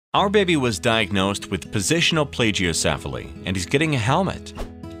Our baby was diagnosed with positional plagiocephaly and he's getting a helmet.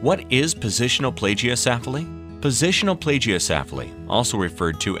 What is positional plagiocephaly? Positional plagiocephaly, also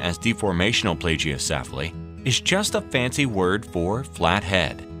referred to as deformational plagiocephaly, is just a fancy word for flat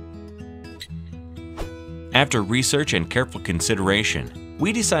head. After research and careful consideration,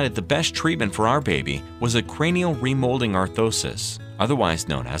 we decided the best treatment for our baby was a cranial remolding orthosis, otherwise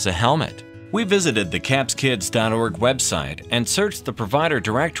known as a helmet. We visited the CAPPSKIDS.ORG website and searched the provider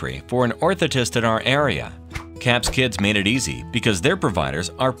directory for an orthotist in our area. CAPPSKIDS made it easy because their providers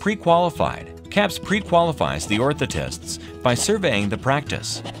are pre-qualified. CAPPS pre-qualifies the orthotists by surveying the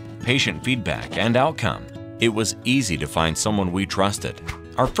practice, patient feedback, and outcome. It was easy to find someone we trusted.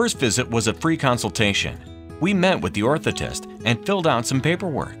 Our first visit was a free consultation. We met with the orthotist and filled out some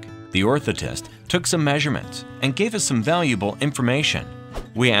paperwork. The orthotist took some measurements and gave us some valuable information.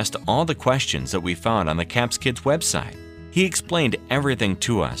 We asked all the questions that we found on the CAPPSKIDS website. He explained everything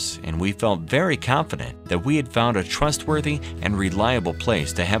to us, and we felt very confident that we had found a trustworthy and reliable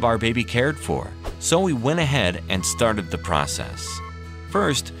place to have our baby cared for. So we went ahead and started the process.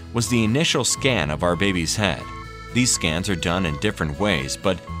 First was the initial scan of our baby's head. These scans are done in different ways,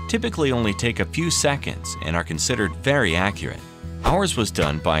 but typically only take a few seconds and are considered very accurate. Ours was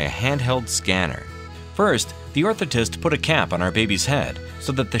done by a handheld scanner. First, the orthotist put a cap on our baby's head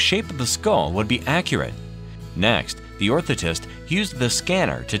so that the shape of the skull would be accurate. Next, the orthotist used the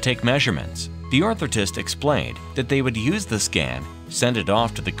scanner to take measurements. The orthotist explained that they would use the scan, send it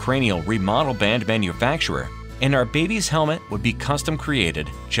off to the cranial remodel band manufacturer, and our baby's helmet would be custom created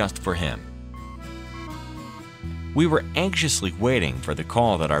just for him. We were anxiously waiting for the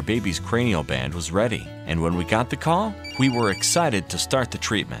call that our baby's cranial band was ready, and when we got the call, we were excited to start the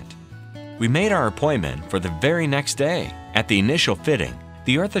treatment. We made our appointment for the very next day. At the initial fitting,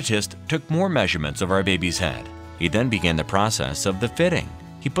 the orthotist took more measurements of our baby's head. He then began the process of the fitting.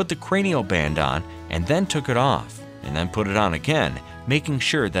 He put the cranial band on and then took it off, and then put it on again, making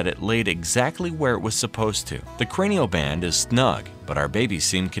sure that it laid exactly where it was supposed to. The cranial band is snug, but our baby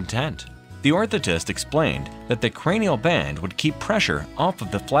seemed content. The orthotist explained that the cranial band would keep pressure off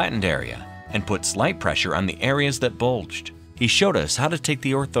of the flattened area and put slight pressure on the areas that bulged. He showed us how to take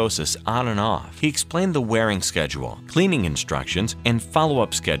the orthosis on and off. He explained the wearing schedule, cleaning instructions, and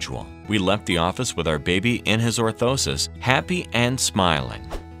follow-up schedule. We left the office with our baby in his orthosis, happy and smiling.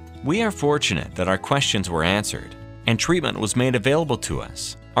 We are fortunate that our questions were answered and treatment was made available to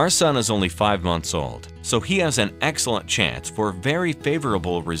us. Our son is only 5 months old, so he has an excellent chance for very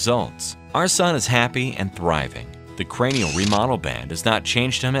favorable results. Our son is happy and thriving. The cranial remodel band has not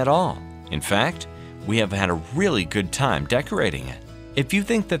changed him at all. In fact, we have had a really good time decorating it. If you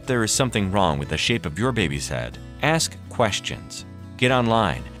think that there is something wrong with the shape of your baby's head, ask questions. Get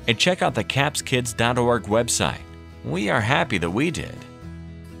online and check out the CAPPSKIDS.ORG website. We are happy that we did.